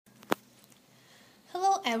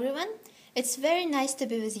everyone, it's very nice to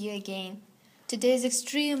be with you again. Today is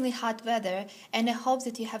extremely hot weather and I hope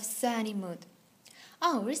that you have sunny mood.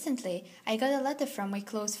 Recently I got a letter from my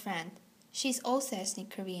close friend. She's also ethnic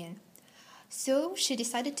Korean. So she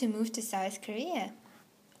decided to move to South Korea.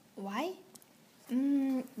 Why?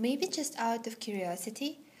 Maybe just out of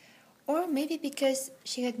curiosity, or maybe because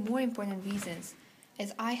she had more important reasons,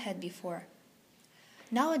 as I had before.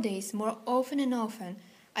 Nowadays, more often and often,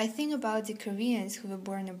 I think about the Koreans who were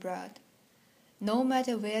born abroad. No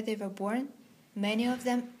matter where they were born, many of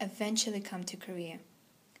them eventually come to Korea,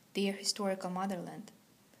 their historical motherland.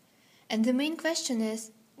 And the main question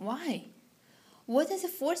is, why? What are the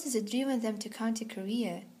forces that driven them to come to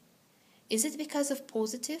Korea? Is it because of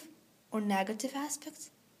positive or negative aspects?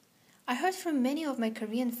 I heard from many of my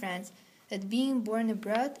Korean friends that being born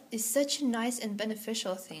abroad is such a nice and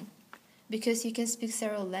beneficial thing, because you can speak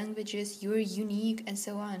several languages, you're unique, and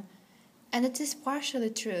so on. And it is partially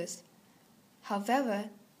truth. However,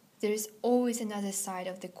 there is always another side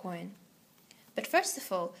of the coin. But first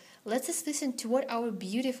of all, let us listen to what our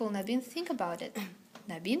beautiful Nabin think about it.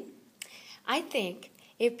 Nabin? I think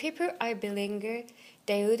if people are bilingual,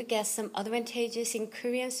 they would get some advantages in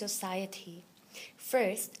Korean society.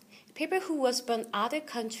 First, people who was born other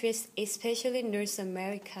countries, especially North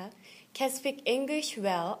America, can speak English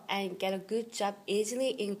well and get a good job easily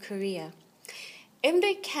in Korea. If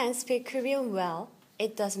they can speak Korean well,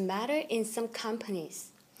 it doesn't matter in some companies,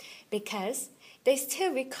 because they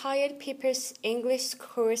still require people's English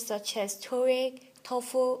scores such as TOEIC,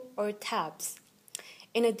 TOEFL, or TOEFs.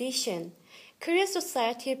 In addition, Korean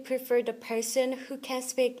society prefers the person who can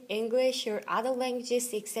speak English or other languages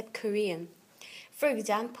except Korean. For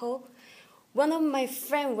example, one of my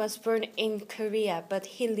friends was born in Korea, but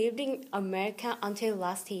he lived in America until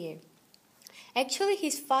last year. Actually,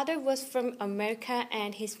 his father was from America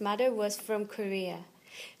and his mother was from Korea.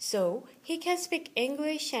 So, he can speak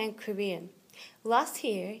English and Korean. Last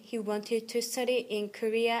year, he wanted to study in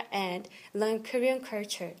Korea and learn Korean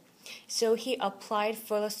culture. So, he applied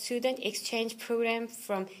for a student exchange program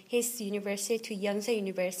from his university to Yonsei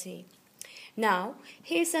University. Now,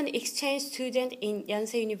 he is an exchange student in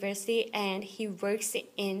Yonsei University and he works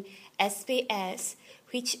in SBS,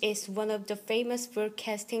 which is one of the famous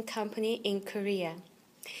broadcasting company in Korea.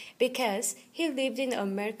 Because he lived in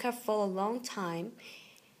America for a long time,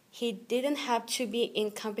 he didn't have to be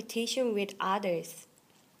in competition with others.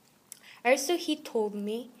 Also, he told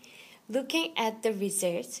me, looking at the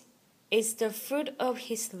results, it's the fruit of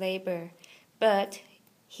his labor, but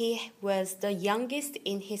he was the youngest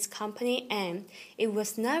in his company and it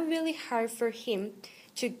was not really hard for him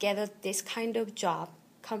to get this kind of job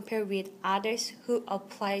compared with others who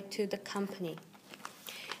applied to the company.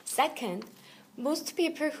 Second, most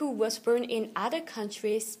people who was born in other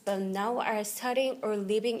countries but now are studying or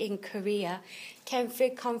living in Korea can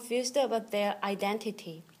feel confused about their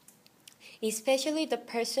identity, especially the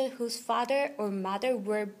person whose father or mother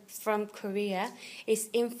were from Korea is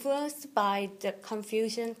influenced by the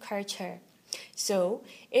Confucian culture. So,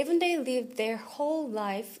 even they live their whole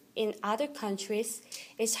life in other countries,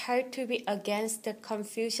 it's hard to be against the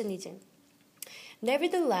Confucianism.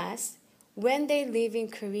 Nevertheless, when they live in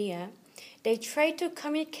Korea, they try to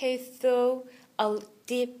communicate through a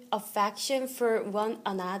deep affection for one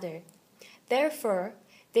another. Therefore,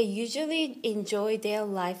 they usually enjoy their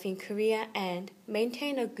life in Korea and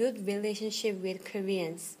maintain a good relationship with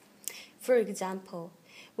Koreans. For example,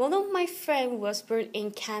 one of my friends was born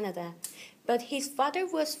in Canada, but his father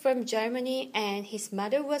was from Germany and his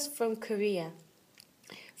mother was from Korea.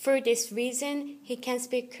 For this reason, he can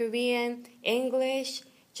speak Korean, English,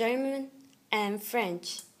 German, and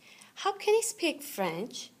French. How can he speak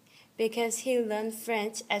French? Because he learned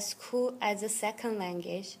French at school as a second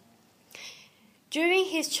language. During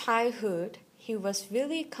his childhood, he was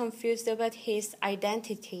really confused about his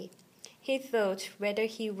identity. He thought whether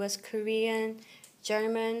he was Korean,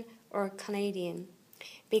 German, or Canadian,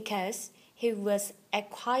 because he was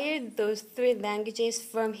acquired those three languages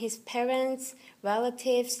from his parents,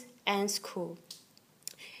 relatives, and school.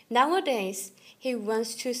 Nowadays, he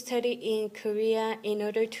wants to study in Korea in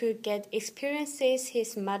order to get experiences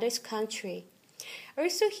his mother's country.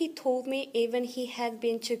 Also, he told me even he had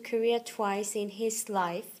been to Korea twice in his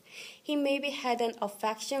life, he maybe had an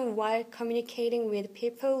affection while communicating with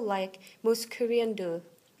people like most Koreans do.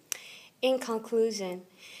 In conclusion,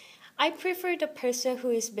 I prefer the person who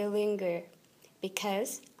is bilingual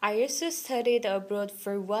because I also studied abroad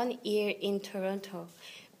for 1 year in Toronto,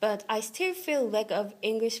 but I still feel lack of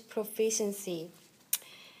English proficiency.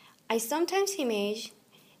 I sometimes imagine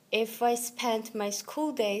if I spent my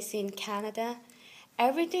school days in Canada,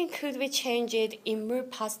 everything could be changed in more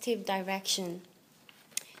positive direction.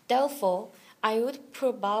 Therefore, I would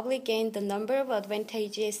probably gain the number of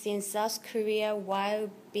advantages in South Korea while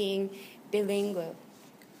being bilingual.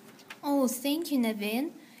 Oh, thank you,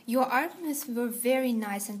 Naveen. Your arguments were very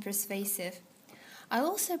nice and persuasive. I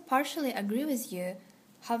also partially agree with you.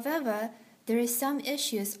 However, there are some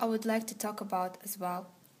issues I would like to talk about as well.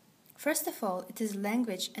 First of all, it is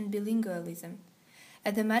language and bilingualism.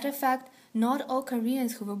 As a matter of fact, not all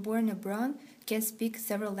Koreans who were born abroad can speak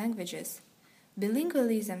several languages.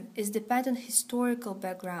 Bilingualism is dependent on historical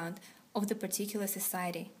background of the particular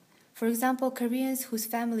society. For example, Koreans whose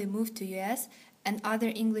family moved to US and other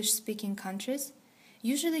English-speaking countries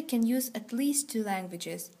usually can use at least two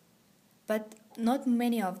languages, but not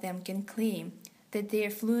many of them can claim that they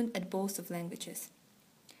are fluent at both of languages.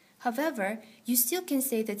 However, you still can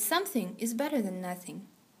say that something is better than nothing.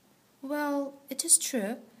 Well, it is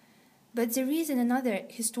true, but there is another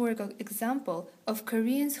historical example of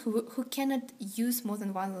Koreans who cannot use more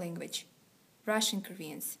than one language, Russian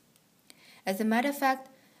Koreans. As a matter of fact,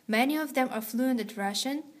 many of them are fluent at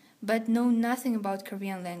Russian but know nothing about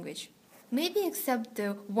Korean language, maybe except the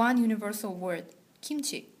one universal word,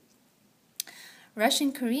 kimchi.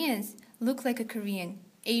 Russian Koreans look like a Korean,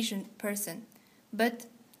 Asian person, but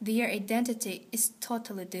their identity is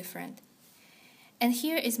totally different. And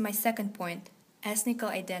here is my second point, ethnical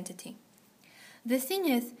identity. The thing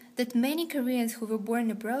is that many Koreans who were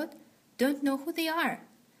born abroad don't know who they are.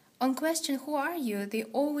 On question, who are you, they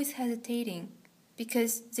always hesitating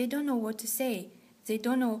because they don't know what to say. They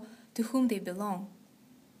don't know to whom they belong.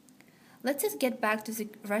 Let's just get back to the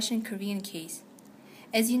Russian-Korean case.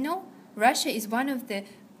 As you know, Russia is one of the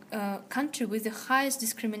countries with the highest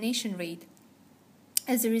discrimination rate.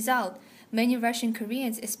 As a result, many Russian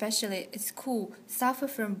Koreans, especially at school, suffer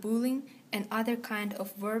from bullying and other kind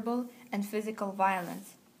of verbal and physical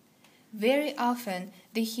violence. Very often,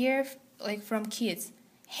 they hear from kids,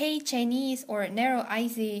 "Hey Chinese" or "narrow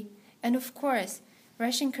eyesy," and of course,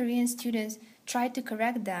 Russian Korean students try to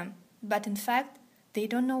correct them, but in fact, they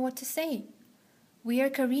don't know what to say. "We are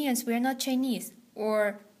Koreans, we are not Chinese,"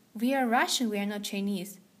 or "We are Russian, we are not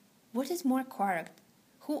Chinese." What is more correct?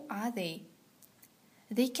 Who are they?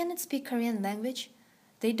 They cannot speak Korean language.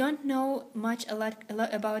 They don't know a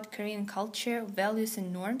lot about Korean culture, values,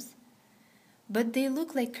 and norms. But they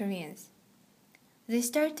look like Koreans. They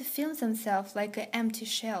start to feel themselves like empty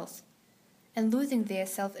shells and losing their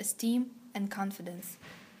self-esteem and confidence.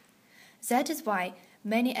 That is why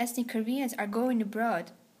many ethnic Koreans are going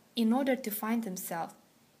abroad in order to find themselves,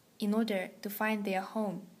 in order to find their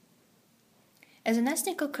home. As an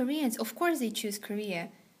ethnic Koreans, of course they choose Korea.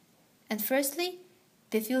 And firstly,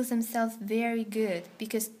 they feel themselves very good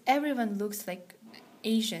because everyone looks like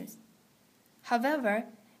Asians. However,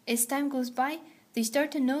 as time goes by, they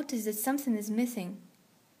start to notice that something is missing.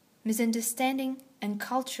 Misunderstanding and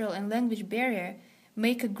cultural and language barrier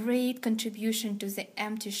make a great contribution to the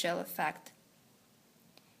empty shell effect.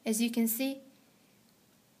 As you can see,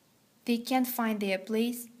 they can't find their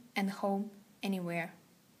place and home anywhere.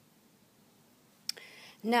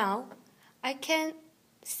 Now, I can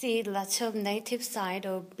see lots of negative side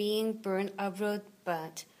of being born abroad,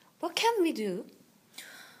 but what can we do?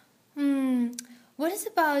 What is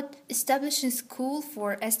about establishing school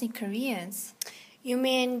for ethnic Koreans? You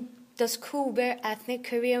mean the school where ethnic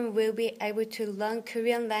Korean will be able to learn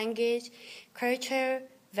Korean language, culture,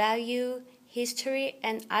 value, history,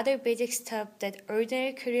 and other basic stuff that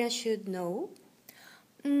ordinary Koreans should know?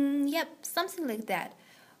 Yep, something like that.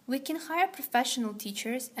 We can hire professional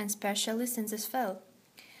teachers and specialists in this field.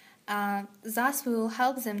 Thus, we will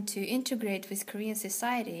help them to integrate with Korean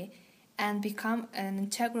society and become an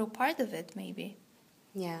integral part of it, maybe.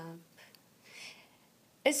 Yeah.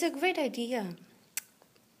 It's a great idea.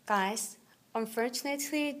 Guys,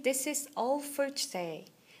 unfortunately, this is all for today.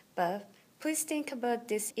 But please think about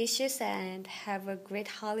these issues and have a great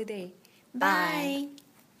holiday. Bye.